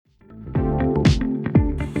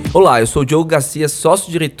Olá, eu sou o Diogo Garcia,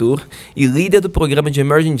 sócio-diretor e líder do programa de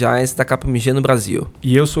Emerging Giants da KPMG no Brasil.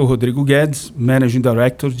 E eu sou o Rodrigo Guedes, Managing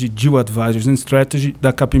Director de Deal Advisors and Strategy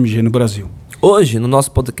da KPMG no Brasil. Hoje, no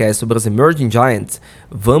nosso podcast sobre as Emerging Giants,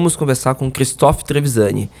 vamos conversar com Christophe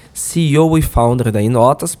Trevisani, CEO e founder da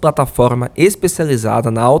Inotas, plataforma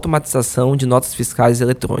especializada na automatização de notas fiscais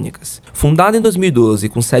eletrônicas. Fundada em 2012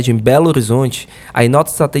 com sede em Belo Horizonte, a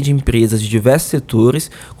Inotas atende empresas de diversos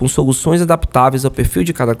setores com soluções adaptáveis ao perfil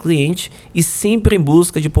de cada cliente e sempre em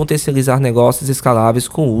busca de potencializar negócios escaláveis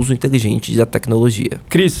com o uso inteligente da tecnologia.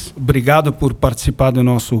 Cris, obrigado por participar do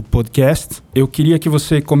nosso podcast. Eu queria que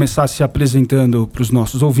você começasse se apresentando para os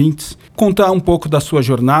nossos ouvintes, contar um pouco da sua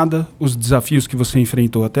jornada, os desafios que você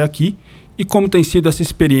enfrentou até aqui e como tem sido essa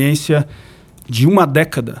experiência de uma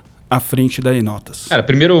década à frente da Inotas. Cara,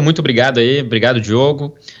 primeiro, muito obrigado aí, obrigado,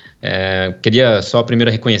 Diogo. Queria só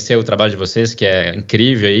primeiro reconhecer o trabalho de vocês, que é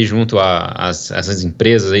incrível aí junto às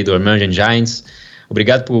empresas aí do Emerging Giants.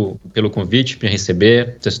 Obrigado pelo convite, por me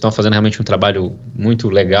receber. Vocês estão fazendo realmente um trabalho muito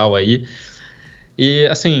legal aí. E,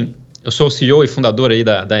 assim, eu sou o CEO e fundador aí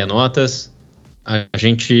da Inotas. A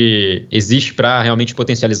gente existe para realmente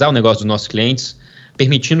potencializar o negócio dos nossos clientes,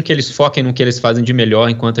 permitindo que eles foquem no que eles fazem de melhor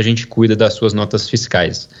enquanto a gente cuida das suas notas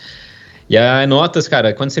fiscais. E a Inotas,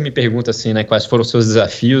 cara, quando você me pergunta assim, né, quais foram os seus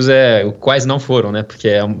desafios, quais não foram, né? Porque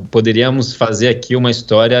poderíamos fazer aqui uma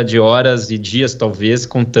história de horas e dias, talvez,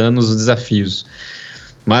 contando os desafios.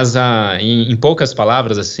 Mas, em poucas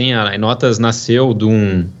palavras, assim, a Inotas nasceu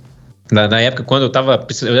na época quando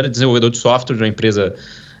eu era desenvolvedor de software de uma empresa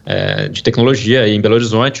de tecnologia em Belo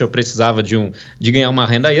Horizonte. Eu precisava de ganhar uma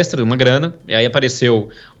renda extra, uma grana, e aí apareceu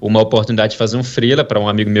uma oportunidade de fazer um freela para um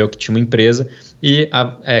amigo meu que tinha uma empresa, e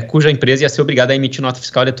cuja empresa ia ser obrigada a emitir nota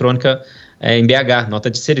fiscal eletrônica em BH, nota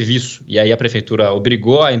de serviço, e aí a prefeitura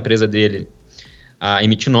obrigou a empresa dele a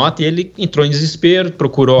emitir nota, e ele entrou em desespero,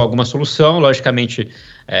 procurou alguma solução. Logicamente,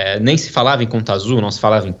 nem se falava em conta azul, não se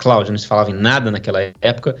falava em cloud, não se falava em nada naquela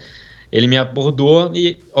época. Ele me abordou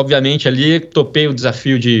e, obviamente, ali topei o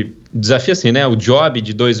desafio assim, né? O job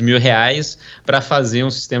de R$2.000 para fazer um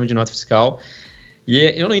sistema de nota fiscal. E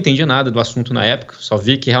eu não entendia nada do assunto na época, só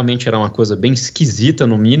vi que realmente era uma coisa bem esquisita,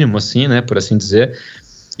 no mínimo, assim, né? Por assim dizer.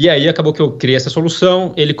 E aí acabou que eu criei essa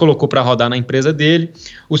solução, ele colocou para rodar na empresa dele,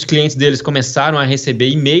 os clientes deles começaram a receber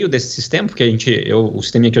e-mail desse sistema, porque o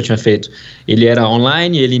sistema que eu tinha feito, ele era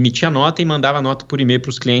online, ele emitia nota e mandava nota por e-mail para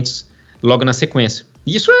os clientes logo na sequência.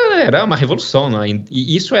 Isso era uma revolução, né?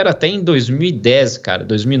 E isso era até em 2010, cara,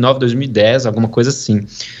 2009, 2010, alguma coisa assim.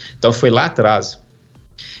 Então foi lá atrás.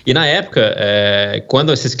 E na época,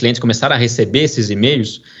 quando esses clientes começaram a receber esses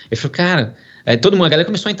e-mails, eu falei, cara, a galera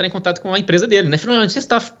começou a entrar em contato com a empresa dele, né? Falou,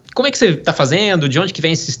 como é que você está fazendo? De onde que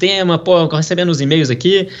vem esse sistema? Pô, tô recebendo os e-mails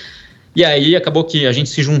aqui. E aí acabou que a gente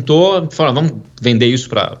se juntou, falou, vamos vender isso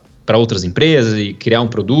para outras empresas e criar um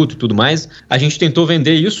produto e tudo mais. A gente tentou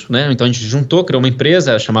vender isso, né? Então a gente juntou, criou uma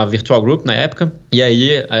empresa, chamava Virtual Group na época, e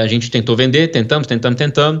aí a gente tentou vender, tentamos,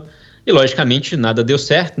 e logicamente nada deu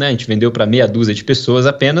certo, né? A gente vendeu para meia dúzia de pessoas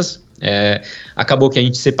apenas. Acabou que a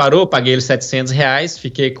gente separou, paguei eles R$700,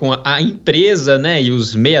 fiquei com a empresa, né? E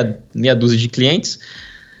os meia dúzia de clientes.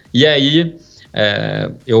 E aí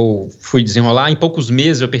eu fui desenrolar. Em poucos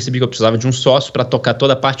meses eu percebi que eu precisava de um sócio para tocar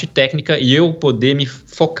toda a parte técnica e eu poder me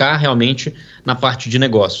focar realmente na parte de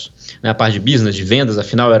negócio, na parte de business, de vendas.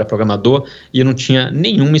 Afinal eu era programador e eu não tinha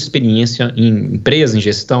nenhuma experiência em empresa, em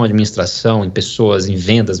gestão, administração, em pessoas, em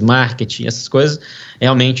vendas, marketing, essas coisas.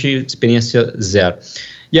 Realmente experiência zero.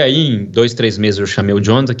 E aí, em 2-3 meses, eu chamei o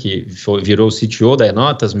Jonathan, que virou o CTO da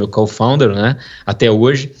Inotas, meu co-founder, né, até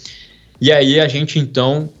hoje. E aí a gente,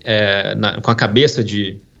 então, com a cabeça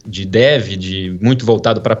de dev, muito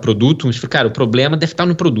voltado para produto, a gente falou, cara, o problema deve estar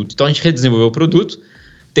no produto. Então a gente redesenvolveu o produto,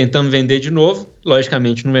 tentamos vender de novo,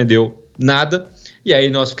 logicamente não vendeu nada. E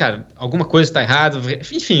aí cara, alguma coisa está errada.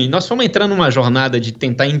 Enfim, nós fomos entrando numa jornada de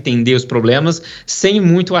tentar entender os problemas sem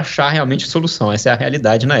muito achar realmente a solução. Essa é a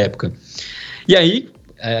realidade na época. E aí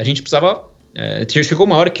a gente precisava... chegou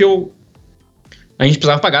uma hora que a gente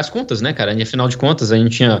precisava pagar as contas, né, cara? E, afinal de contas, a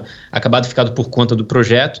gente tinha acabado de ficar por conta do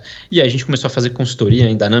projeto e aí a gente começou a fazer consultoria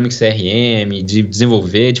em Dynamics CRM, de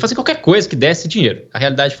desenvolver, de fazer qualquer coisa que desse dinheiro. A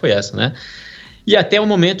realidade foi essa, né? E até o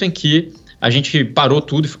momento em que a gente parou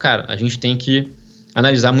tudo e falou, cara, a gente tem que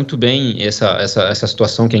analisar muito bem essa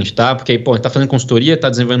situação que a gente está, porque aí, a gente está fazendo consultoria,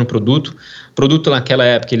 está desenvolvendo um produto. O produto naquela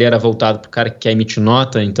época ele era voltado para o cara que quer emitir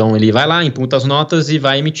nota, então ele vai lá, imputa as notas e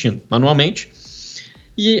vai emitindo manualmente.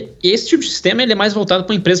 E esse tipo de sistema ele é mais voltado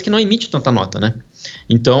para uma empresa que não emite tanta nota, né?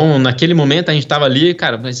 Então, naquele momento, a gente estava ali,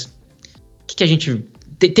 cara, mas o que a gente...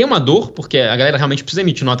 Tem uma dor, porque a galera realmente precisa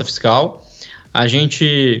emitir nota fiscal. A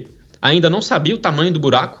gente ainda não sabia o tamanho do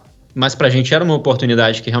buraco, mas pra gente era uma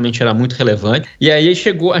oportunidade que realmente era muito relevante. E aí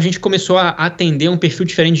a gente começou a atender um perfil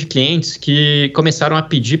diferente de clientes que começaram a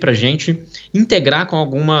pedir pra gente integrar com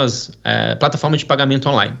algumas plataformas de pagamento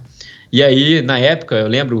online. E aí, na época, eu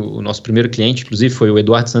lembro, o nosso primeiro cliente, inclusive, foi o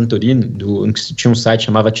Eduardo Santorini, que tinha um site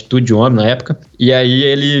chamado Atitude Homem na época. E aí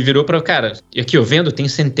ele virou para cara, aqui eu vendo, tem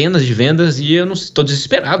centenas de vendas e eu não estou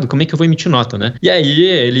desesperado, como é que eu vou emitir nota, né? E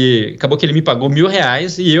aí acabou que ele me pagou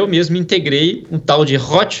R$1.000 e eu mesmo integrei um tal de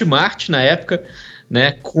Hotmart na época,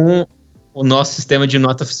 né, com o nosso sistema de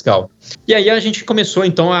nota fiscal. E aí a gente começou,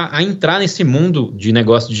 então, a entrar nesse mundo de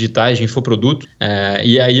negócios digitais, de infoproduto.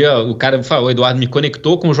 E aí o cara falou, o Eduardo me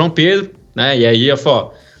conectou com o João Pedro, né? E aí eu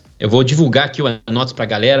falei, eu vou divulgar aqui o Anotas pra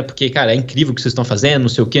galera, porque, cara, é incrível o que vocês estão fazendo, não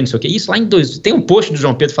sei o quê. Isso lá tem um post do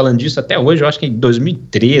João Pedro falando disso até hoje, eu acho que é em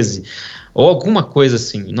 2013, ou alguma coisa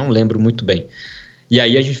assim, não lembro muito bem. E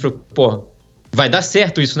aí a gente falou, vai dar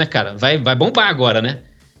certo isso, né, cara? Vai bombar agora, né?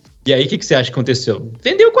 E aí, o que você acha que aconteceu?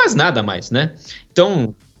 Vendeu quase nada mais, né?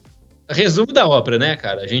 Então, resumo da ópera, né,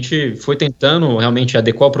 cara? A gente foi tentando realmente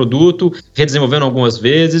adequar o produto, redesenvolvendo algumas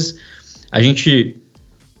vezes. A gente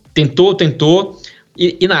tentou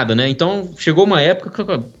e nada, né? Então, chegou uma época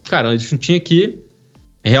que, cara, a gente tinha que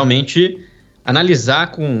realmente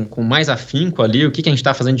analisar com mais afinco ali o que a gente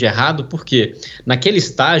está fazendo de errado, porque naquele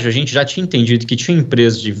estágio a gente já tinha entendido que tinha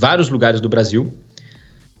empresas de vários lugares do Brasil.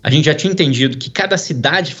 A gente já tinha entendido que cada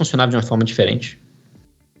cidade funcionava de uma forma diferente.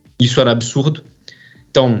 Isso era absurdo.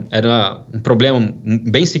 Então, era um problema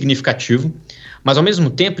bem significativo. Mas, ao mesmo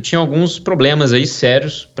tempo, tinha alguns problemas aí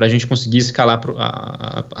sérios para a gente conseguir escalar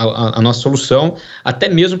a nossa solução, até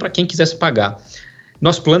mesmo para quem quisesse pagar.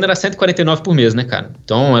 Nosso plano era R$149 por mês, né, cara?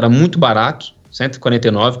 Então, era muito barato,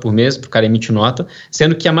 R$149 por mês para o cara emitir nota,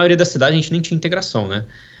 sendo que a maioria das cidades a gente nem tinha integração, né?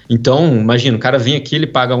 Então, imagina, o cara vinha aqui, ele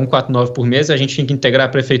paga R$149 por mês, a gente tinha que integrar a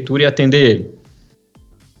prefeitura e atender ele.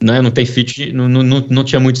 Não tem fit, não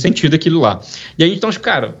tinha muito sentido aquilo lá. E aí, então,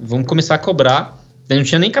 cara, vamos começar a cobrar. Não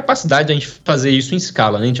tinha nem capacidade de a gente fazer isso em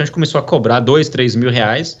escala, né? Então, a gente começou a cobrar R$2.000,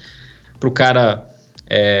 R$3.000 para o cara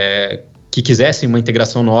que quisesse uma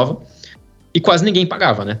integração nova e quase ninguém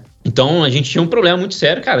pagava, né? Então, a gente tinha um problema muito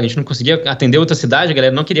sério, cara. A gente não conseguia atender outra cidade, a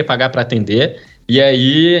galera não queria pagar para atender. E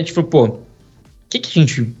aí, a gente falou, o que a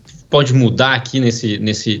gente pode mudar aqui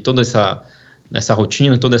toda essa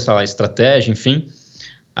rotina, toda essa estratégia, enfim.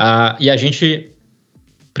 E a gente,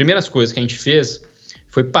 primeiras coisas que a gente fez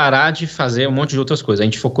foi parar de fazer um monte de outras coisas. A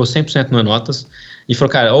gente focou 100% nas notas e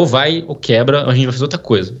falou, cara, ou vai ou quebra, ou a gente vai fazer outra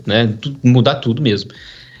coisa, né? Mudar tudo mesmo.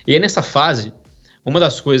 E aí, nessa fase, uma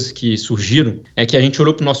das coisas que surgiram é que a gente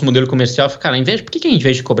olhou para o nosso modelo comercial e falou, cara, por que em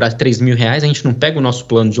vez de cobrar R$3.000, a gente não pega o nosso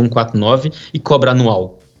plano de 149 e cobra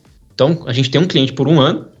anual? Então, a gente tem um cliente por um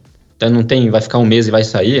ano, então vai ficar um mês e vai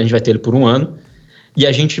sair, a gente vai ter ele por um ano, e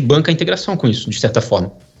a gente banca a integração com isso, de certa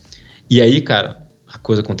forma. E aí, cara, a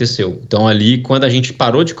coisa aconteceu. Então, ali, quando a gente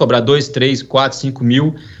parou de cobrar 2, 3, 4, 5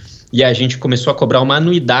 mil, e a gente começou a cobrar uma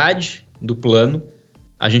anuidade do plano,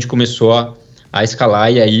 a gente começou a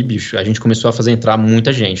escalar, e aí, bicho, a gente começou a fazer entrar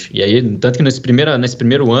muita gente. E aí, tanto que nesse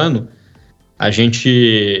primeiro ano, a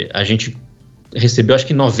gente recebeu, acho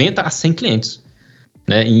que 90 a 100 clientes.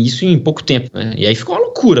 Né? E isso em pouco tempo, né? E aí ficou uma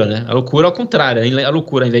loucura, né? A loucura ao contrário, a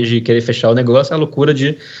loucura, ao invés de querer fechar o negócio, a loucura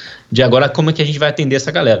de agora como é que a gente vai atender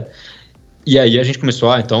essa galera. E aí a gente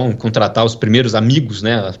começou a, então, contratar os primeiros amigos,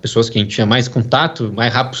 né? As pessoas que a gente tinha mais contato, o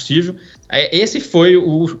mais rápido possível. Esse foi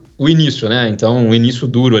o início, né? Então, o início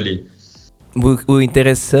duro ali. O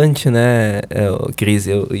interessante, né, Cris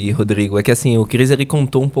e Rodrigo, é que assim, o Cris ele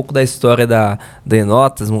contou um pouco da história da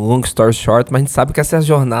Enotas, um long story short, mas a gente sabe que essa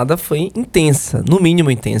jornada foi intensa, no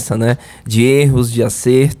mínimo intensa, né, de erros, de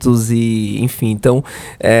acertos e enfim, então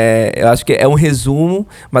eu acho que é um resumo,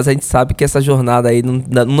 mas a gente sabe que essa jornada aí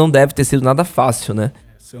não deve ter sido nada fácil, né.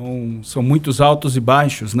 São muitos altos e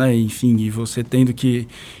baixos, né, enfim, e você tendo que,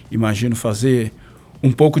 imagino, fazer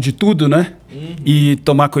um pouco de tudo, né? Uhum. E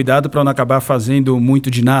tomar cuidado para não acabar fazendo muito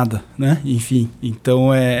de nada, né? Enfim, então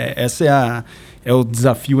esse é o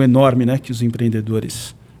desafio enorme, né, que os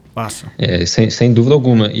empreendedores passam. Sem dúvida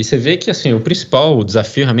alguma. E você vê que assim, o principal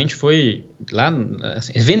desafio realmente foi lá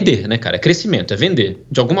assim, vender, né, cara? É crescimento, é vender,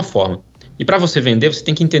 de alguma forma. E para você vender, você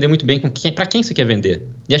tem que entender muito bem para quem você quer vender.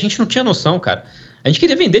 E a gente não tinha noção, cara. A gente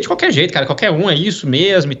queria vender de qualquer jeito, cara. Qualquer um é isso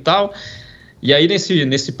mesmo e tal. E aí,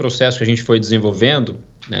 nesse processo que a gente foi desenvolvendo,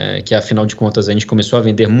 né, que afinal de contas a gente começou a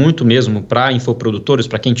vender muito mesmo para infoprodutores,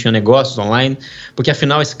 para quem tinha negócios online, porque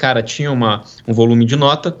afinal esse cara tinha um volume de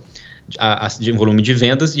nota, um volume de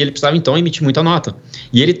vendas, e ele precisava então emitir muita nota.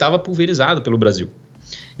 E ele estava pulverizado pelo Brasil.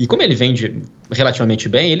 E como ele vende relativamente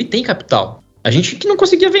bem, ele tem capital. A gente que não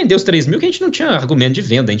conseguia vender os 3 mil, que a gente não tinha argumento de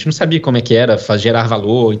venda, a gente não sabia como é que era gerar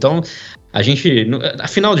valor. Então, a gente,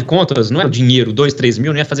 afinal de contas, não é o dinheiro, 2, 3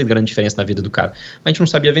 mil, não ia fazer grande diferença na vida do cara. Mas a gente não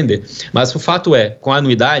sabia vender. Mas o fato é, com a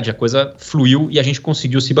anuidade, a coisa fluiu e a gente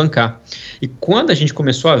conseguiu se bancar. E quando a gente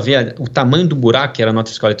começou a ver o tamanho do buraco que era a nota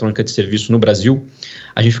fiscal eletrônica de serviço no Brasil,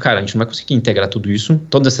 a gente não vai conseguir integrar tudo isso,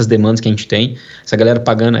 todas essas demandas que a gente tem. Essa galera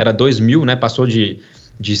pagando, era 2 mil, né? Passou de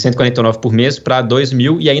 149 por mês para 2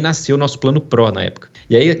 mil, e aí nasceu o nosso plano Pro na época.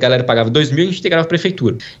 E aí a galera pagava 2 mil e a gente integrava a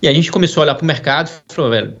prefeitura. E aí a gente começou a olhar para o mercado e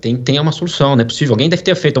falou, velho, tem uma solução, não é possível. Alguém deve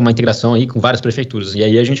ter feito uma integração aí com várias prefeituras. E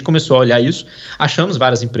aí a gente começou a olhar isso, achamos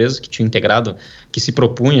várias empresas que tinham integrado, que se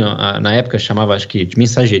propunham, na época chamava, acho que, de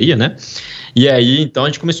mensageria, né? E aí, então, a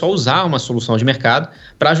gente começou a usar uma solução de mercado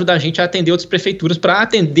para ajudar a gente a atender outras prefeituras, para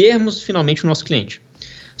atendermos finalmente o nosso cliente.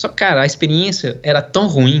 Só que, cara, a experiência era tão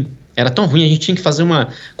ruim, a gente tinha que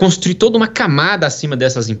construir toda uma camada acima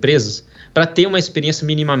dessas empresas para ter uma experiência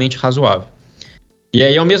minimamente razoável. E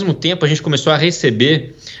aí, ao mesmo tempo, a gente começou a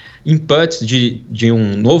receber inputs de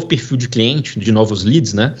um novo perfil de cliente, de novos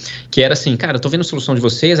leads, né? Que era assim, cara, eu tô vendo a solução de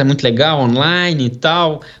vocês, é muito legal, online e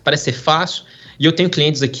tal, parece ser fácil, e eu tenho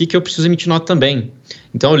clientes aqui que eu preciso emitir nota também.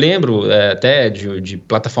 Então eu lembro até de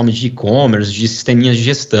plataformas de e-commerce, de sisteminhas de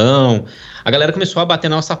gestão. A galera começou a bater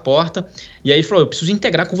na nossa porta e aí falou, eu preciso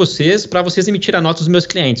integrar com vocês para vocês emitirem a nota dos meus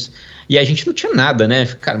clientes. E a gente não tinha nada, né?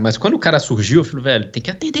 Cara, mas quando o cara surgiu, eu falei, velho, tem que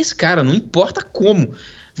atender esse cara, não importa como.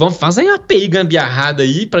 Vamos fazer uma API gambiarrada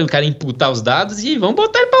aí para o cara imputar os dados e vamos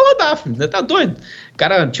botar ele para rodar, filho. Tá doido? O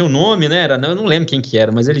cara tinha um nome, né? Eu não lembro quem que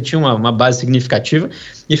era, mas ele tinha uma base significativa.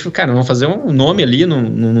 E falou, cara, vamos fazer um nome ali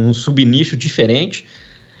num subnicho diferente.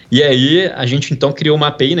 E aí a gente então criou uma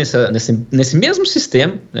API nesse mesmo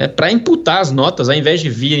sistema, né, para imputar as notas, ao invés de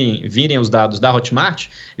virem os dados da Hotmart,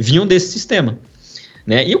 vinham desse sistema.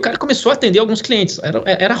 Né? E o cara começou a atender alguns clientes.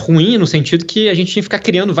 Era ruim no sentido que a gente tinha que ficar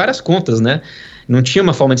criando várias contas, né? Não tinha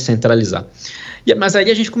uma forma de centralizar. Mas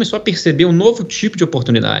aí a gente começou a perceber um novo tipo de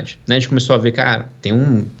oportunidade. Né? A gente começou a ver, cara, tem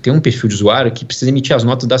um perfil de usuário que precisa emitir as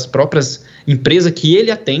notas das próprias empresas que ele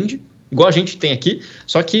atende, igual a gente tem aqui,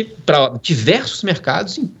 só que para diversos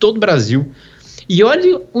mercados em todo o Brasil. E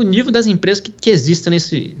olha o nível das empresas que existem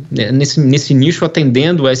nesse nicho,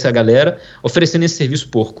 atendendo essa galera, oferecendo esse serviço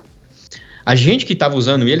porco. A gente que estava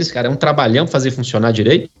usando eles, cara, é um trabalhão para fazer funcionar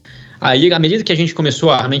direito. Aí, à medida que a gente começou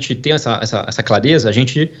a realmente ter essa clareza, a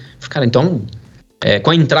gente, cara, então, com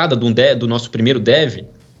a entrada do nosso primeiro dev,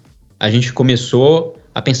 a gente começou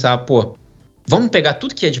a pensar, pô, vamos pegar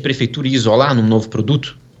tudo que é de prefeitura e isolar num novo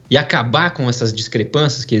produto e acabar com essas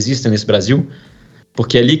discrepâncias que existem nesse Brasil,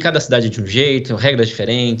 porque ali cada cidade é de um jeito, regras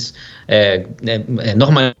diferentes,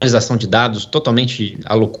 normalização de dados totalmente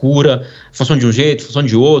à loucura, funciona de um jeito, funciona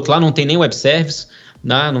de outro, lá não tem nem web service,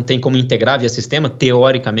 né? Não tem como integrar via sistema,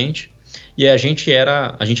 teoricamente, e a gente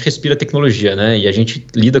respira tecnologia, né? E a gente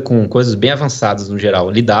lida com coisas bem avançadas no geral,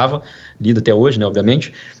 lida até hoje, né,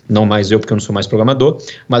 obviamente, não mais eu porque eu não sou mais programador,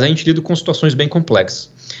 mas a gente lida com situações bem complexas.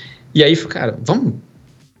 E aí, cara,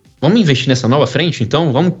 vamos investir nessa nova frente,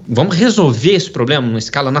 então? Vamos resolver esse problema numa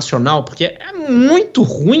escala nacional, porque é muito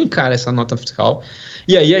ruim, cara, essa nota fiscal.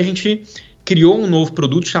 E aí a gente criou um novo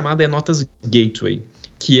produto chamado Notas Gateway,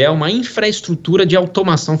 que é uma infraestrutura de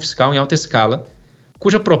automação fiscal em alta escala,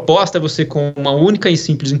 cuja proposta é você, com uma única e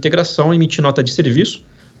simples integração, emitir nota de serviço,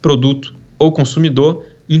 produto ou consumidor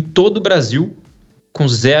em todo o Brasil, com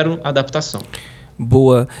zero adaptação.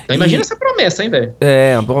 Boa. Então imagina essa promessa, hein, velho?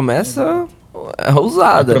 É, a promessa... é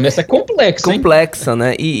ousada. A promessa é complexa, complexa,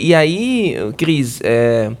 né? E aí, Cris,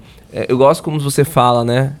 eu gosto como você fala,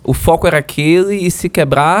 né? O foco era aquele e se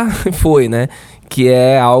quebrar, foi, né? Que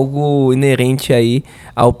é algo inerente aí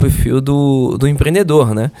ao perfil do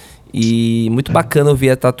empreendedor, né? E muito bacana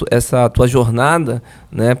ouvir essa tua jornada,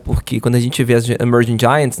 né? Porque quando a gente vê as Emerging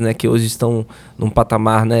Giants, né? Que hoje estão num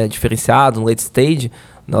patamar, né, diferenciado, no late stage,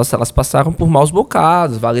 nossa, elas passaram por maus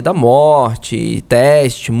bocados, Vale da Morte,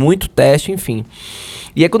 muito teste, enfim.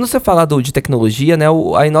 E aí quando você fala de tecnologia, né,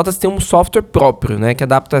 a Inotas tem um software próprio, né, que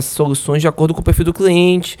adapta as soluções de acordo com o perfil do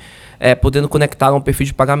cliente, podendo conectar a um perfil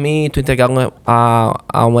de pagamento, integrar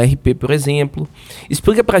a um RP, por exemplo.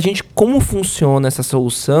 Explica pra gente como funciona essa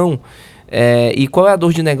solução e qual é a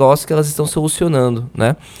dor de negócio que elas estão solucionando,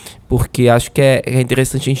 né? Porque acho que é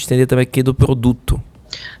interessante a gente entender também aqui do produto.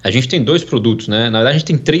 A gente tem 2 produtos, né? Na verdade, a gente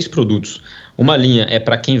tem 3 produtos. Uma linha é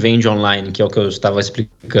para quem vende online, que é o que eu estava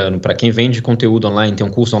explicando. Para quem vende conteúdo online, tem um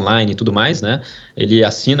curso online e tudo mais, né? Ele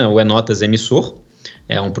assina o Enotas Emissor.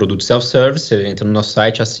 É um produto self-service, você entra no nosso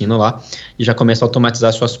site, assina lá e já começa a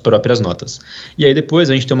automatizar suas próprias notas. E aí depois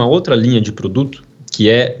a gente tem uma outra linha de produto, que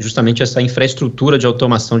é justamente essa infraestrutura de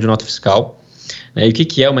automação de nota fiscal, E o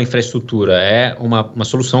que é uma infraestrutura? É uma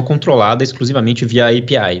solução controlada exclusivamente via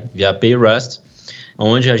API, via API REST,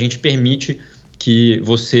 onde a gente permite que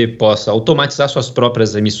você possa automatizar suas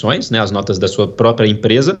próprias emissões, né, as notas da sua própria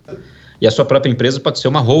empresa, e a sua própria empresa pode ser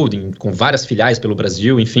uma holding com várias filiais pelo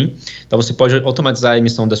Brasil, enfim. Então você pode automatizar a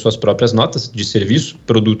emissão das suas próprias notas de serviço,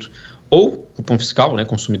 produto ou cupom fiscal, né,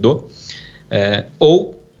 consumidor,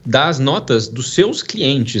 ou das notas dos seus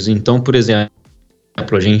clientes. Então, por exemplo,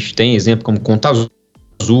 a gente tem exemplo como Conta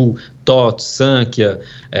Azul, TOTS, Sankhya,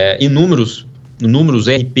 inúmeros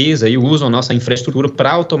ERPs aí usam nossa infraestrutura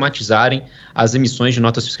para automatizarem as emissões de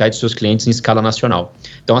notas fiscais de seus clientes em escala nacional.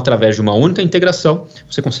 Então, através de uma única integração,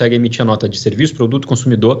 você consegue emitir a nota de serviço, produto,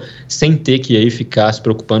 consumidor, sem ter que aí ficar se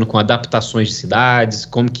preocupando com adaptações de cidades,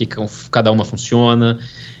 como que cada uma funciona.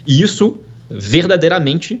 E isso,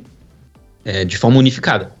 verdadeiramente, de forma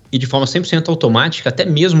unificada e de forma 100% automática, até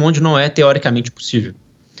mesmo onde não é teoricamente possível.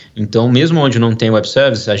 Então, mesmo onde não tem web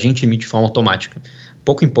service, a gente emite de forma automática.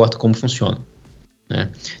 Pouco importa como funciona. Né?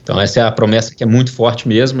 Então, essa é a promessa que é muito forte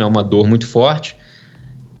mesmo, é uma dor muito forte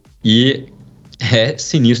e é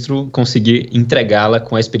sinistro conseguir entregá-la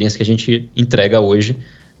com a experiência que a gente entrega hoje.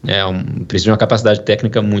 Precisa de uma capacidade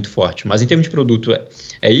técnica muito forte. Mas em termos de produto,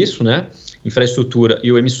 é isso, né? Infraestrutura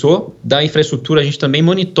e o emissor. Da infraestrutura, a gente também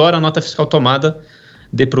monitora a nota fiscal tomada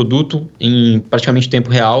de produto em praticamente tempo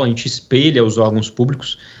real. A gente espelha os órgãos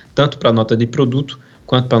públicos, tanto para a nota de produto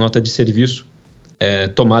quanto para a nota de serviço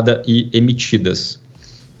tomada e emitidas.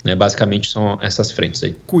 Basicamente são essas frentes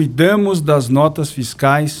aí. Cuidamos das notas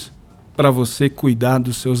fiscais para você cuidar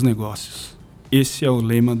dos seus negócios. Esse é o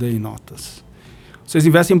lema da Inotas. Vocês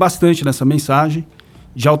investem bastante nessa mensagem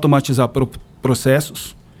de automatizar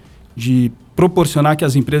processos, de proporcionar que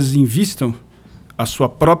as empresas invistam a sua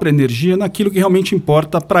própria energia naquilo que realmente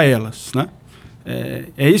importa para elas, né?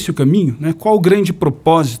 É esse o caminho, né? Qual o grande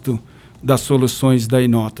propósito das soluções da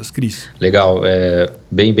Inotas, Cris? Legal,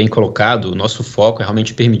 bem colocado. O nosso foco é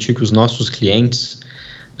realmente permitir que os nossos clientes,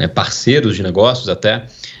 parceiros de negócios até,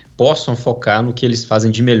 possam focar no que eles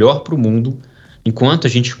fazem de melhor para o mundo, enquanto a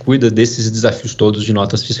gente cuida desses desafios todos de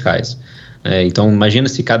notas fiscais. Então, imagina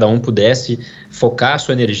se cada um pudesse focar a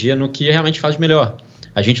sua energia no que realmente faz de melhor.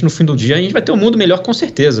 A gente, no fim do dia, a gente vai ter um mundo melhor com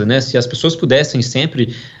certeza, né? Se as pessoas pudessem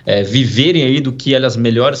sempre viverem aí do que elas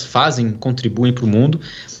melhores fazem, contribuem para o mundo,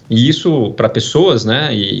 e isso para pessoas,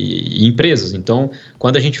 né? E empresas. Então,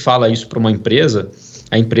 quando a gente fala isso para uma empresa,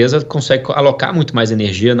 a empresa consegue alocar muito mais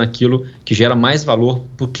energia naquilo que gera mais valor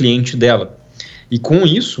para o cliente dela. E com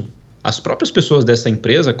isso, as próprias pessoas dessa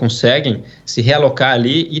empresa conseguem se realocar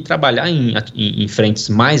ali e trabalhar em frentes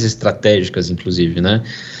mais estratégicas, inclusive, né?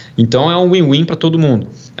 Então, é um win-win para todo mundo.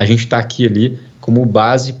 A gente está aqui ali como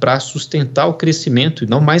base para sustentar o crescimento, e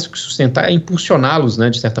não mais do que sustentar, é impulsioná-los, né,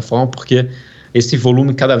 de certa forma, porque esse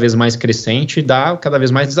volume cada vez mais crescente dá cada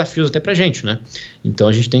vez mais desafios até para a gente, né? Então,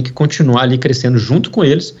 a gente tem que continuar ali crescendo junto com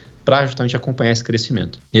eles para justamente acompanhar esse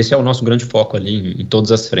crescimento. Esse é o nosso grande foco ali em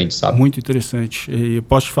todas as frentes, sabe? Muito interessante. Eu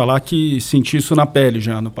posso te falar que senti isso na pele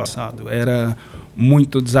já no passado. Era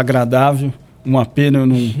muito desagradável, uma pena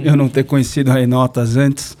eu não ter conhecido a Inotas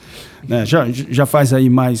antes. Né? Já faz aí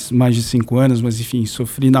mais de 5 anos, mas enfim,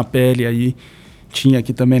 sofri na pele aí. Tinha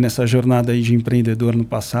aqui também nessa jornada aí de empreendedor no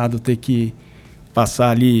passado, ter que passar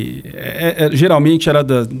ali, geralmente era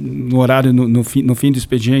no horário, no fim do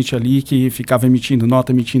expediente ali, que ficava emitindo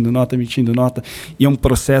nota, e é um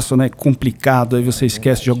processo, né, complicado, aí você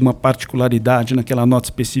esquece de alguma particularidade naquela nota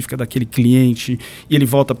específica daquele cliente, e ele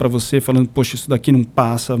volta para você falando, poxa, isso daqui não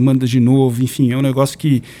passa, manda de novo, enfim, é um negócio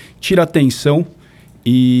que tira atenção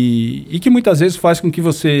e que muitas vezes faz com que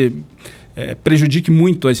você prejudique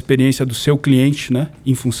muito a experiência do seu cliente, né,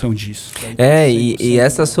 em função disso. E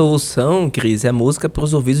essa solução, Cris, é música para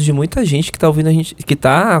os ouvidos de muita gente que está ouvindo a gente, que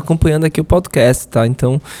está acompanhando aqui o podcast, tá?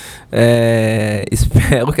 Então,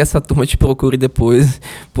 espero que essa turma te procure depois,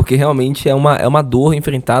 porque realmente é uma dor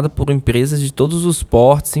enfrentada por empresas de todos os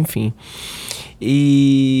portes, enfim.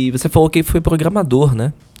 E você falou que foi programador,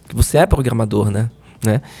 né? Que você é programador, né?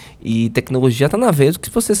 E tecnologia está na veia do que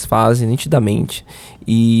vocês fazem, nitidamente.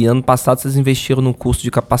 E ano passado vocês investiram num curso de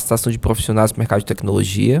capacitação de profissionais para o mercado de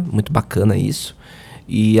tecnologia, muito bacana isso.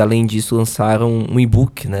 E além disso lançaram um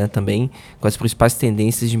e-book, né, também, com as principais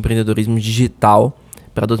tendências de empreendedorismo digital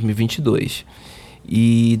para 2022.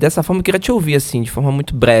 E dessa forma eu queria te ouvir, assim, de forma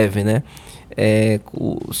muito breve, né,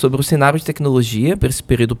 sobre o cenário de tecnologia para esse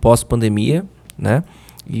período pós-pandemia, né?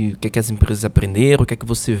 E o que é que as empresas aprenderam, o que é que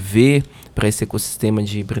você vê para esse ecossistema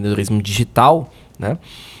de empreendedorismo digital, né?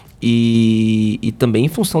 E também em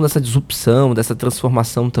função dessa disrupção, dessa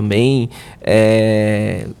transformação também,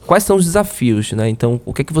 quais são os desafios, né? Então,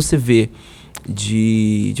 o que é que você vê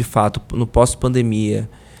de fato, no pós-pandemia,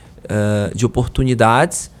 de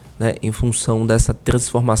oportunidades, né, em função dessa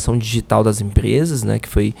transformação digital das empresas, né, que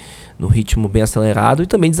foi no ritmo bem acelerado, e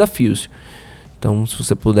também desafios. Então, se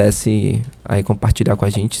você pudesse aí compartilhar com a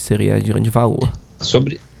gente, seria de grande valor.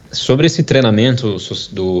 Sobre esse treinamento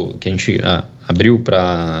que a gente abriu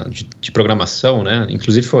de programação, né?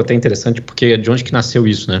 Inclusive foi até interessante porque de onde que nasceu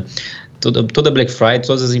isso, né? Toda Black Friday,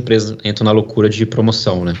 todas as empresas entram na loucura de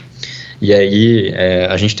promoção, né? E aí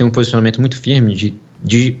a gente tem um posicionamento muito firme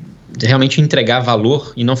de realmente entregar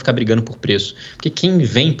valor e não ficar brigando por preço. Porque quem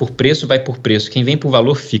vem por preço, vai por preço. Quem vem por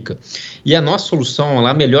valor, fica. E a nossa solução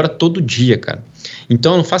lá melhora todo dia, cara.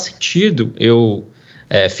 Então não faz sentido eu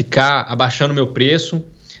ficar abaixando o meu preço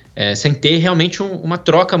sem ter realmente uma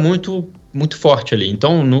troca muito, muito forte ali.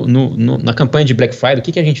 Então, na campanha de Black Friday, o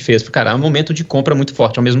que a gente fez? Cara, é um momento de compra muito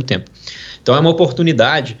forte ao mesmo tempo. Então, é uma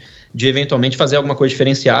oportunidade de, eventualmente, fazer alguma coisa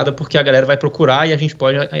diferenciada, porque a galera vai procurar e a gente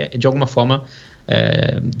pode, de alguma forma,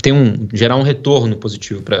 gerar um retorno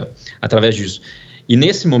positivo através disso. E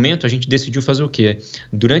nesse momento a gente decidiu fazer o quê?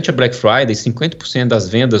 Durante a Black Friday, 50% das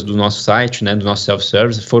vendas do nosso site, né, do nosso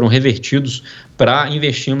self-service, foram revertidos para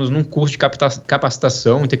investirmos num curso de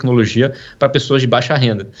capacitação em tecnologia para pessoas de baixa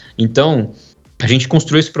renda. Então, a gente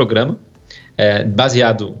construiu esse programa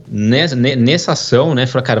baseado nessa ação, né?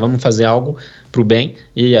 Falei, cara, vamos fazer algo para o bem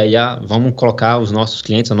e aí vamos colocar os nossos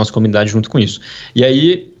clientes, a nossa comunidade junto com isso. E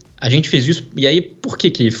aí a gente fez isso. E aí por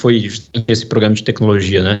que foi esse programa de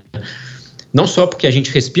tecnologia, né? Não só porque a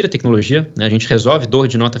gente respira tecnologia, né? A gente resolve dor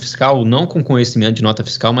de nota fiscal não com conhecimento de nota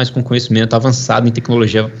fiscal, mas com conhecimento avançado em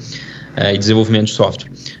tecnologia e desenvolvimento de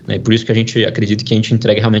software, né? E por isso que a gente acredita que a gente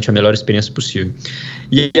entrega realmente a melhor experiência possível.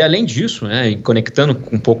 E além disso, né, conectando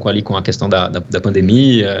um pouco ali com a questão da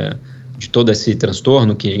pandemia, de todo esse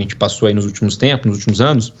transtorno que a gente passou aí nos últimos tempos, nos últimos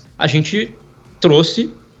anos, a gente trouxe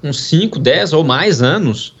uns 5, 10 ou mais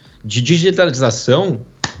anos de digitalização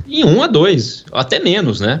em 1 a 2, ou até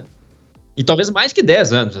menos, né? E talvez mais que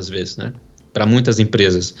 10 anos, às vezes, né? Para muitas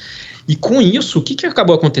empresas. E com isso, o que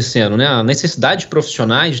acabou acontecendo, né? A necessidade de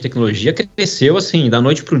profissionais de tecnologia cresceu, assim, da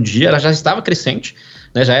noite para o dia. Ela já estava crescente,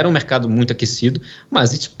 né? Já era um mercado muito aquecido,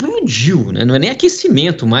 mas explodiu, né? Não é nem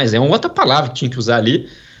aquecimento mais, é uma outra palavra que tinha que usar ali,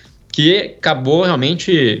 que acabou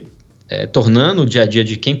realmente tornando o dia a dia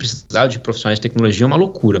de quem precisava de profissionais de tecnologia uma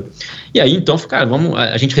loucura. E aí, então, cara,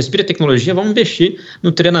 a gente respira tecnologia, vamos investir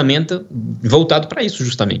no treinamento voltado para isso,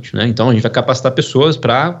 justamente, né? Então, a gente vai capacitar pessoas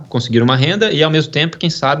para conseguir uma renda e, ao mesmo tempo, quem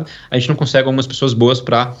sabe, a gente não consegue algumas pessoas boas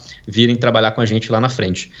para virem trabalhar com a gente lá na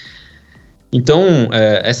frente. Então,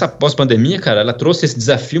 essa pós-pandemia, cara, ela trouxe esse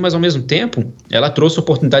desafio, mas, ao mesmo tempo, ela trouxe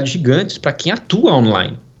oportunidades gigantes para quem atua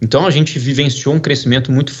online. Então, a gente vivenciou um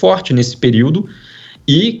crescimento muito forte nesse período,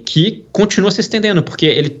 e que continua se estendendo,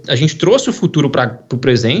 porque a gente trouxe o futuro para o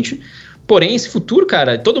presente, porém esse futuro,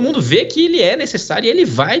 cara, todo mundo vê que ele é necessário e ele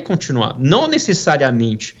vai continuar, não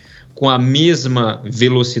necessariamente com a mesma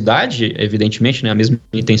velocidade, evidentemente, né, a mesma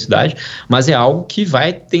intensidade, mas é algo que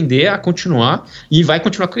vai tender a continuar e vai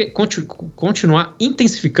continuar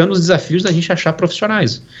intensificando os desafios da gente achar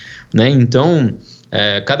profissionais, né? Então,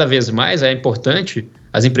 cada vez mais é importante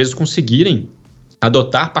as empresas conseguirem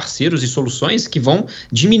adotar parceiros e soluções que vão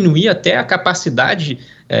diminuir até a capacidade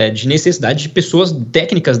de necessidade de pessoas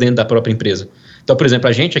técnicas dentro da própria empresa. Então, por exemplo,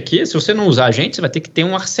 a gente aqui, se você não usar a gente, você vai ter que ter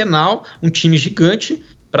um arsenal, um time gigante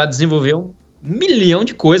para desenvolver 1 milhão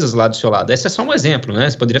de coisas lá do seu lado. Esse é só um exemplo, né?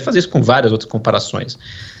 Você poderia fazer isso com várias outras comparações.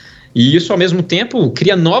 E isso, ao mesmo tempo,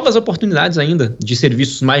 cria novas oportunidades ainda de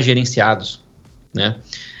serviços mais gerenciados, né?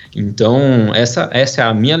 Então, essa é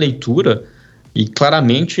a minha leitura. E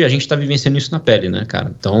claramente a gente está vivenciando isso na pele, né, cara?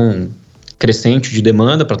 Então, crescente de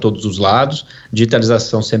demanda para todos os lados,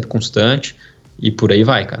 digitalização sempre constante e por aí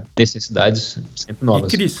vai, cara. Necessidades sempre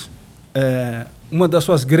novas. E Cris, uma das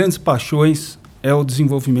suas grandes paixões é o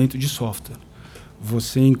desenvolvimento de software.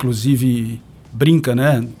 Você, inclusive, brinca,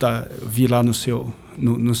 né? Vi lá no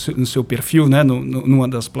seu perfil, né? Numa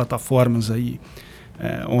das plataformas aí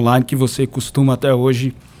online que você costuma até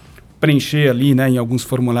hoje preencher ali, né, em alguns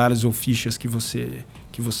formulários ou fichas que você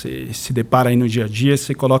se depara aí no dia a dia,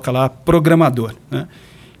 você coloca lá programador, né?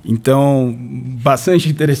 Então, bastante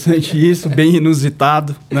interessante isso, bem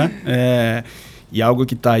inusitado, né? E algo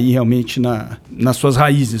que está aí realmente nas suas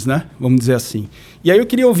raízes, né? Vamos dizer assim. E aí eu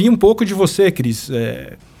queria ouvir um pouco de você, Cris.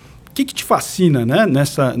 O que te fascina, né,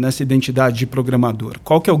 nessa identidade de programador?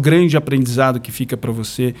 Qual que é o grande aprendizado que fica para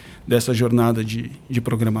você dessa jornada de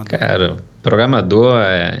programador? Cara, programador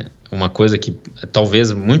é uma coisa que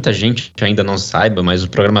talvez muita gente ainda não saiba, mas o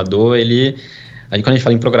programador, quando a gente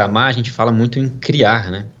fala em programar, a gente fala muito em criar,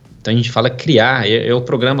 né? Então a gente fala criar. Eu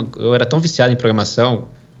era tão viciado em programação,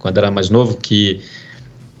 quando era mais novo, que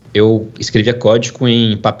eu escrevia código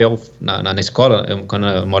em papel na escola, quando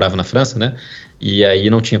eu morava na França, né? E aí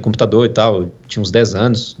não tinha computador e tal, eu tinha uns 10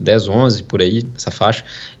 anos, 10, 11, por aí, essa faixa,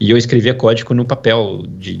 e eu escrevia código no papel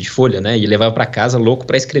de folha, né? E levava para casa louco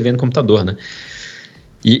para escrever no computador, né?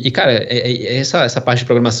 Cara, essa parte de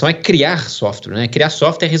programação é criar software, né? Criar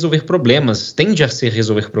software é resolver problemas, tende a ser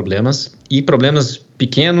resolver problemas, e problemas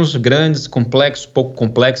pequenos, grandes, complexos, pouco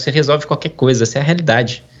complexos, você resolve qualquer coisa, essa é a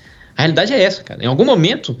realidade. A realidade é essa, cara. Em algum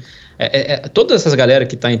momento, todas essas galera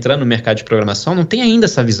que está entrando no mercado de programação não tem ainda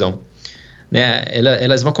essa visão, né?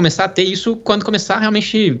 Elas vão começar a ter isso quando começar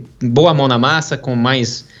realmente boa mão na massa, com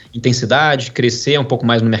mais intensidade, crescer um pouco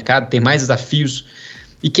mais no mercado, ter mais desafios.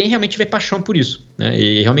 E quem realmente tiver paixão por isso, né?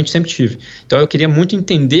 E realmente sempre tive. Então eu queria muito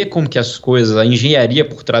entender como que as coisas, a engenharia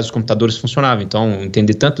por trás dos computadores funcionava. Então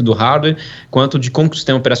entender tanto do hardware quanto de como que o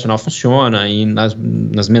sistema operacional funciona e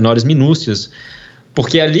nas menores minúcias.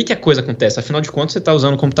 Porque é ali que a coisa acontece. Afinal de contas, você está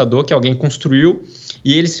usando um computador que alguém construiu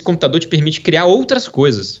e esse computador te permite criar outras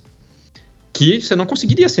coisas que você não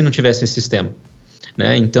conseguiria se não tivesse esse sistema,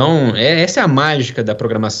 né? Então, essa é a mágica da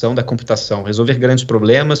programação, da computação. Resolver grandes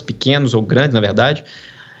problemas, pequenos ou grandes, na verdade,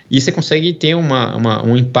 e você consegue ter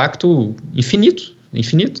um impacto infinito.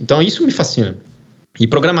 Então, isso me fascina. E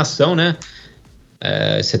programação, né?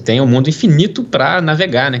 Você tem um mundo infinito para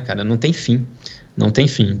navegar, né, cara? Não tem fim.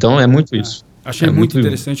 Então, é muito isso. Achei muito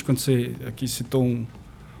interessante quando você aqui citou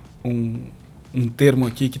um termo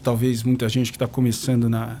aqui que talvez muita gente que está começando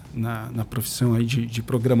na profissão aí de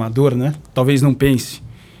programador, né? Talvez não pense,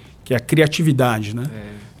 que é a criatividade, né?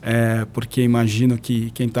 Porque imagino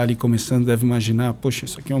que quem está ali começando deve imaginar, poxa,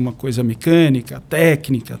 isso aqui é uma coisa mecânica,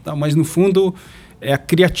 técnica, tal, mas no fundo é a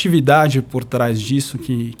criatividade por trás disso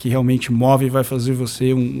que realmente move e vai fazer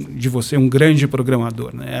de você um grande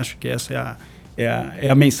programador, né? Acho que essa é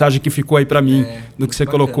a mensagem que ficou aí para mim do que você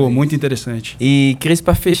colocou, isso. Muito interessante. E, Cris,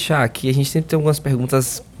 para fechar aqui, a gente sempre tem algumas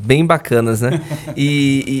perguntas bem bacanas, né?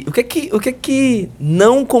 E o que que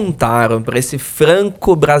não contaram para esse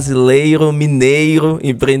franco-brasileiro, mineiro,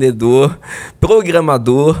 empreendedor,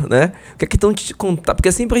 programador, né? O que é que estão te contar?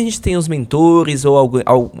 Porque sempre a gente tem os mentores ou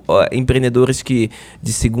empreendedores que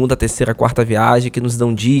de segunda, terceira, quarta viagem, que nos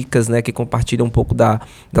dão dicas, né? Que compartilham um pouco da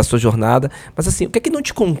sua jornada. Mas assim, o que é que não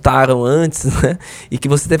te contaram antes, né? E que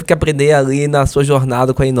você teve que aprender ali na sua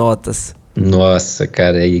jornada com a Inotas? Nossa,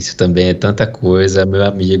 cara, isso também é tanta coisa, meu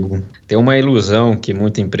amigo. Tem uma ilusão que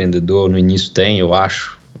muito empreendedor no início tem, eu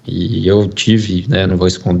acho, e eu tive, né, não vou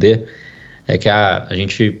esconder, é que a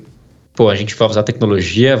gente vai usar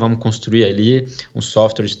tecnologia, vamos construir ali um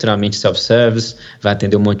software extremamente self-service, vai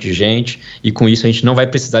atender um monte de gente, e com isso a gente não vai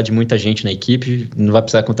precisar de muita gente na equipe, não vai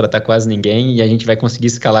precisar contratar quase ninguém, e a gente vai conseguir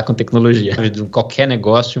escalar com tecnologia. Qualquer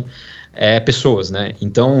negócio pessoas, né?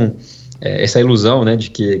 Então, essa ilusão, né,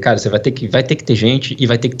 de que, cara, você vai ter que ter gente e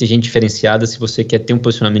vai ter que ter gente diferenciada se você quer ter um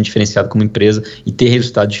posicionamento diferenciado como empresa e ter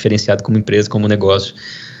resultado diferenciado como empresa, como negócio,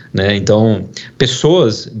 né? Então,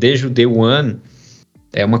 pessoas, desde o day one,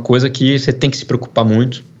 é uma coisa que você tem que se preocupar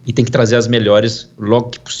muito e tem que trazer as melhores logo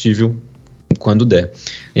que possível, quando der.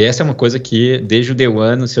 E essa é uma coisa que, desde o day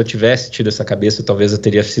one, se eu tivesse tido essa cabeça, talvez eu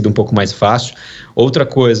teria sido um pouco mais fácil. Outra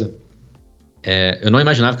coisa, eu não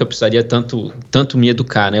imaginava que eu precisaria tanto me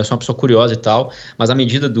educar, né? Eu sou uma pessoa curiosa e tal, mas à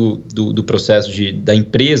medida do processo da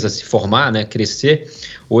empresa se formar, né, crescer,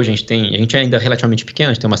 hoje a gente é ainda relativamente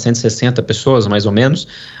pequeno, a gente tem umas 160 pessoas, mais ou menos,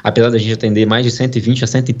 apesar da gente atender mais de 120 a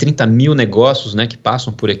 130 mil negócios, né, que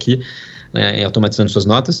passam por aqui, né, automatizando suas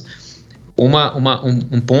notas.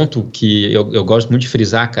 Um ponto que eu gosto muito de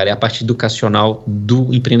frisar, cara, é a parte educacional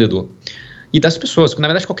do empreendedor. E das pessoas, porque na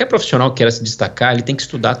verdade qualquer profissional que queira se destacar, ele tem que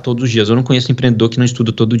estudar todos os dias. Eu não conheço empreendedor que não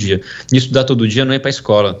estuda todo dia. E estudar todo dia não é para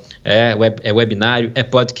escola, é webinário, é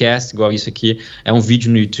podcast, igual isso aqui, é um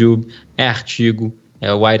vídeo no YouTube, é artigo,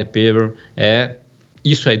 é white paper,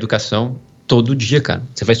 isso é educação todo dia, cara.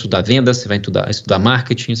 Você vai estudar vendas, você vai estudar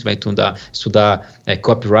marketing, você vai estudar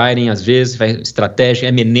copywriting, às vezes, estratégia,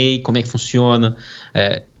 M&A, como é que funciona,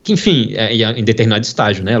 que, enfim, em determinado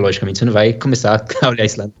estágio, né? Logicamente, você não vai começar a olhar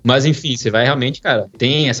isso lá. Mas, enfim, você vai realmente, cara,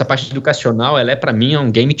 tem essa parte educacional, ela pra mim,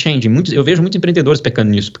 um game changer. Eu vejo muitos empreendedores pecando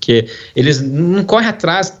nisso, porque eles não correm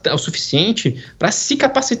atrás o suficiente para se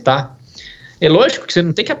capacitar. É lógico que você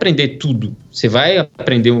não tem que aprender tudo. Você vai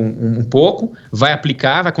aprender um pouco, vai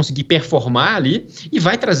aplicar, vai conseguir performar ali e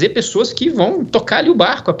vai trazer pessoas que vão tocar ali o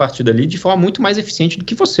barco a partir dali de forma muito mais eficiente do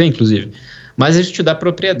que você, inclusive. Mas isso te dá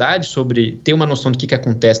propriedade sobre ter uma noção do que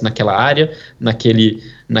acontece naquela área,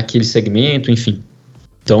 naquele segmento, enfim.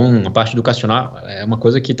 Então, a parte educacional é uma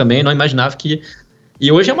coisa que também não imaginava que...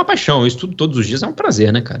 E hoje é uma paixão, eu estudo todos os dias, é um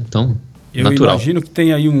prazer, né, cara? Então, eu natural. Imagino que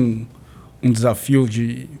tem aí um desafio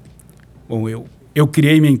de... Bom, eu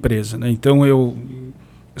criei minha empresa, né? Então, eu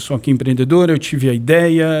sou aqui empreendedor, eu tive a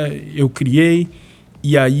ideia, eu criei,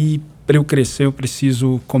 e aí, para eu crescer, eu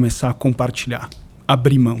preciso começar a compartilhar,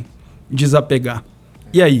 abrir mão, desapegar.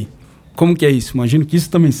 E aí? Como que é isso? Imagino que isso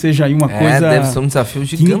também seja aí uma coisa... Deve ser um desafio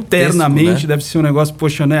gigantesco, internamente, né? deve ser um negócio,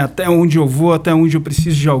 poxa, né? Até onde eu vou, até onde eu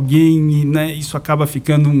preciso de alguém, e, né? Isso acaba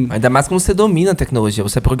ficando Ainda mais quando você domina a tecnologia,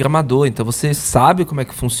 você é programador, então você sabe como é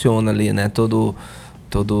que funciona ali, né? Todo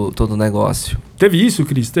o negócio. Teve isso,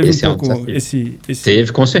 Cris? Teve Esse um é um pouco desafio. esse...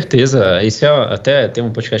 Teve, com certeza. Esse até tem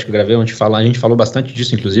um podcast que eu gravei onde a gente falou bastante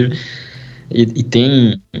disso, inclusive.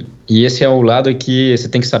 E esse é o lado que você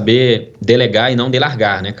tem que saber delegar e não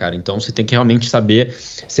delargar, né, cara? Então você tem que realmente saber.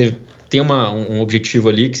 Você tem um objetivo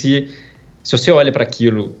ali que se você olha para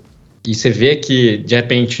aquilo e você vê que de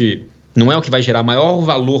repente não é o que vai gerar maior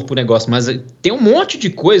valor para o negócio, mas tem um monte de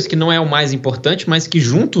coisas que não é o mais importante, mas que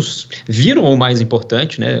juntos viram o mais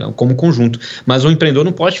importante, né, como conjunto. Mas o empreendedor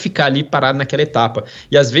não pode ficar ali parado naquela etapa.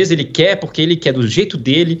 E às vezes ele quer porque ele quer do jeito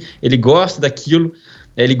dele, ele gosta daquilo.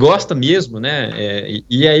 Ele gosta mesmo, né?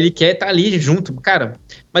 E aí ele quer estar ali junto. Cara,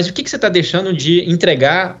 mas o que você está deixando de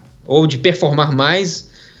entregar ou de performar mais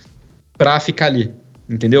para ficar ali?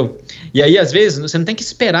 Entendeu? E aí, às vezes, você não tem que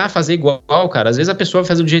esperar fazer igual, cara. Às vezes a pessoa vai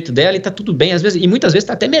fazer do jeito dela e tá tudo bem. Às vezes, e muitas vezes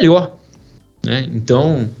tá até melhor, né?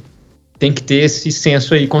 Então, tem que ter esse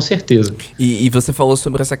senso aí, com certeza. E você falou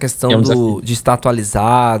sobre essa questão de estar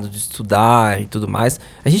atualizado, de estudar e tudo mais.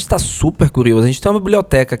 A gente está super curioso. A gente tem uma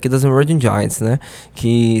biblioteca aqui das Emerging Giants, né?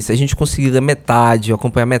 Que se a gente conseguir ler metade,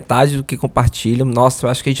 acompanhar metade do que compartilham, nossa,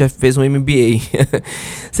 eu acho que a gente já fez um MBA.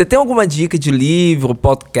 Você tem alguma dica de livro,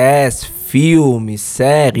 podcast, filme,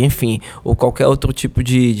 série, enfim, ou qualquer outro tipo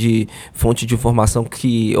de fonte de informação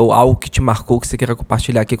ou algo que te marcou que você queira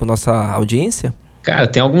compartilhar aqui com a nossa audiência? Cara,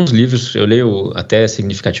 tem alguns livros, eu leio até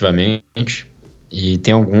significativamente, e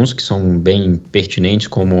tem alguns que são bem pertinentes,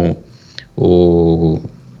 como o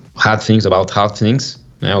Hard Things About Hard Things,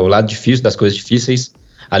 né, o lado difícil das coisas difíceis.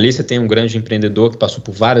 Ali você tem um grande empreendedor que passou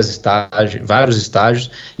por vários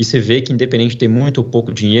estágios, e você vê que independente de ter muito ou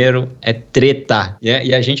pouco dinheiro, é treta.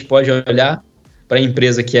 E a gente pode olhar para a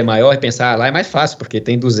empresa que é maior e pensar, lá é mais fácil, porque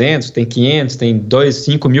tem 200, tem 500, tem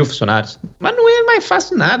 5 mil funcionários. Mas não é mais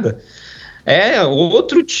fácil nada. É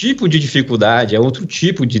outro tipo de dificuldade, é outro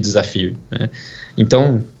tipo de desafio, né?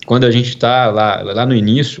 Então, quando a gente está lá no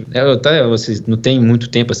início, vocês não tem muito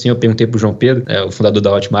tempo assim, eu perguntei para o João Pedro, o fundador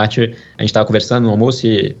da Hotmart, a gente estava conversando no almoço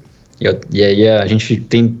e aí a gente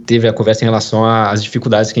teve a conversa em relação às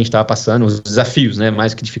dificuldades que a gente estava passando, os desafios, né?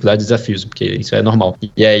 Mais que dificuldades, desafios, porque isso é normal.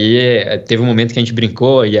 E aí teve um momento que a gente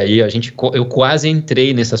brincou e aí eu quase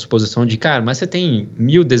entrei nessa suposição de, cara, mas você tem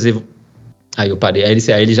 1000 Aí eu parei, aí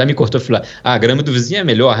ele já me cortou e falou, a grama do vizinho é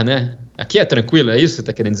melhor, né? Aqui é tranquilo, é isso que você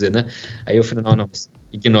tá querendo dizer, né? Aí eu falei, não,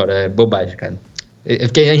 ignora, é bobagem, cara.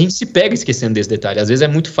 Porque a gente se pega esquecendo desse detalhe. Às vezes é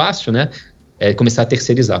muito fácil, né? Começar a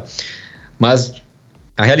terceirizar. Mas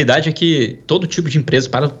a realidade é que todo tipo de empresa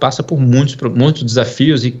passa por muitos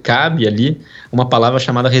desafios e cabe ali uma palavra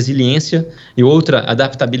chamada resiliência e outra,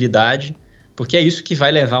 adaptabilidade, porque é isso que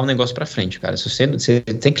vai levar o negócio para frente, cara. Você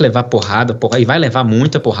tem que levar porrada, e vai levar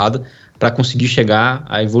muita porrada para conseguir chegar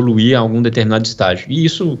a evoluir a algum determinado estágio. E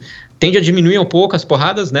isso tende a diminuir um pouco as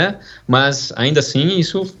porradas, né? Mas ainda assim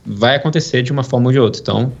isso vai acontecer de uma forma ou de outra.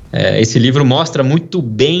 Então, esse livro mostra muito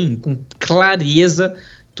bem, com clareza,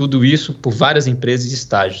 tudo isso por várias empresas e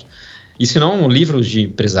estágios. E se não, livros de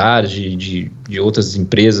empresários, de outras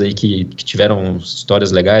empresas aí que tiveram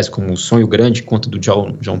histórias legais, como O Sonho Grande, conta do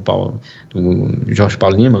Jorge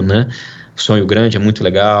Paulo Lemann, né? O Sonho Grande é muito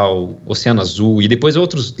legal, Oceano Azul, e depois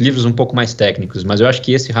outros livros um pouco mais técnicos, mas eu acho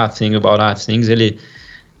que esse Hard Thing About Hard Things, ele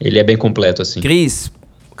é bem completo, assim. Cris,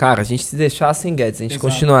 cara, a gente se deixasse em Guedes, a gente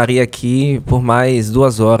continuaria aqui por mais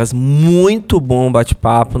 2 horas. Muito bom o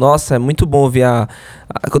bate-papo. Nossa, é muito bom ouvir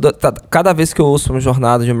cada vez que eu ouço uma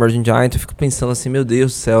jornada de Emerging Giant, eu fico pensando assim, meu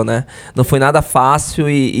Deus do céu, né? Não foi nada fácil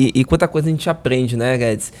e quanta coisa a gente aprende, né,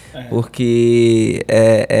 Guedes? Porque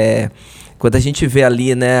quando a gente vê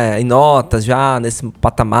ali, né, em notas já nesse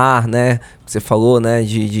patamar, né, que você falou, né,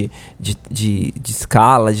 de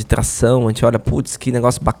escala, de tração, a gente olha, putz, que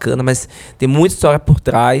negócio bacana, mas tem muita história por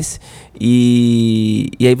trás e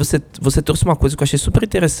aí você trouxe uma coisa que eu achei super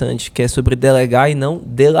interessante, que é sobre delegar e não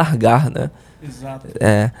delargar, né? Exato.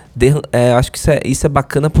 Acho que isso é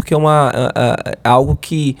bacana porque é algo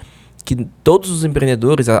que todos os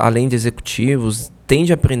empreendedores, além de executivos,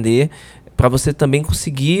 tendem a aprender. para você também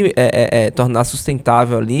conseguir tornar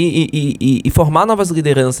sustentável ali e formar novas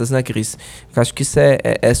lideranças, né, Cris? Eu acho que isso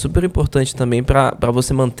é super importante também para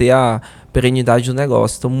você manter a perenidade do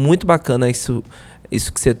negócio. Então, muito bacana isso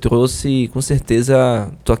que você trouxe, com certeza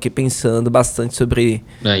tô aqui pensando bastante sobre...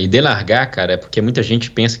 E delargar, cara, é porque muita gente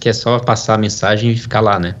pensa que é só passar a mensagem e ficar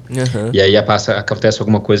lá, né? Uhum. E aí acontece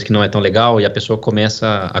alguma coisa que não é tão legal e a pessoa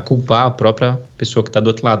começa a culpar a própria pessoa que está do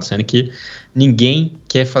outro lado, sendo que ninguém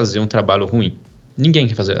quer fazer um trabalho ruim. Ninguém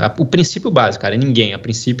quer fazer. O princípio básico, cara, é ninguém. A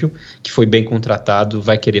princípio que foi bem contratado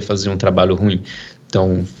vai querer fazer um trabalho ruim.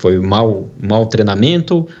 Então, foi mau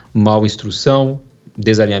treinamento, mal instrução,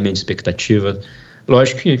 desalinhamento de expectativa.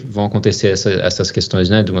 Lógico que vão acontecer essas questões,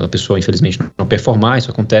 né? De uma pessoa, infelizmente, não performar,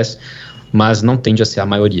 isso acontece, mas não tende a ser a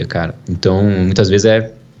maioria, cara. Então, muitas vezes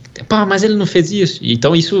mas ele não fez isso.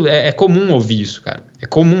 Então, isso é comum ouvir isso, cara. É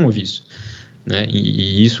comum ouvir isso, né?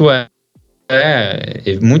 E isso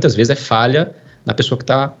muitas vezes é falha na pessoa que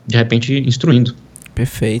está, de repente, instruindo.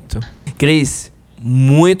 Perfeito. Cris,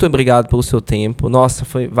 muito obrigado pelo seu tempo. Nossa,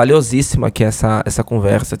 foi valiosíssima aqui essa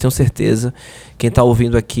conversa. Tenho certeza quem está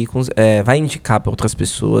ouvindo aqui vai indicar para outras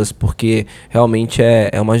pessoas, porque realmente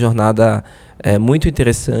é uma jornada muito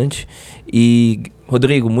interessante. E,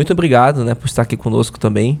 Rodrigo, muito obrigado, né, por estar aqui conosco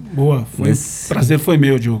também. Boa, prazer foi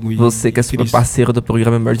meu, Diogo. Você que é super parceiro do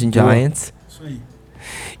programa Emerging Giants. Isso aí.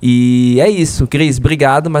 E é isso, Cris,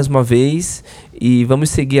 obrigado mais uma vez. E vamos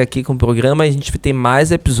seguir aqui com o programa. A gente vai ter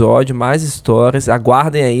mais episódio, mais histórias.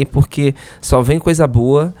 Aguardem aí, porque só vem coisa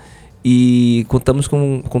boa. E contamos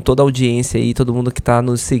com toda a audiência aí, todo mundo que está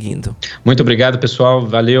nos seguindo. Muito obrigado, pessoal.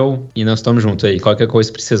 Valeu. E nós estamos juntos aí. Qualquer coisa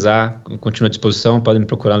que precisar, continuo à disposição. Podem me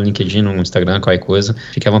procurar no LinkedIn, no Instagram, qualquer coisa.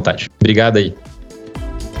 Fique à vontade. Obrigado aí.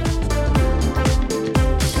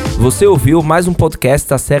 Você ouviu mais um podcast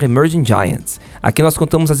da série Emerging Giants. Aqui nós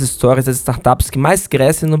contamos as histórias das startups que mais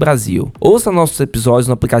crescem no Brasil. Ouça nossos episódios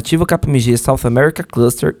no aplicativo KPMG South America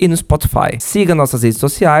Cluster e no Spotify. Siga nossas redes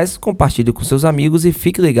sociais, compartilhe com seus amigos e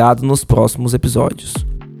fique ligado nos próximos episódios.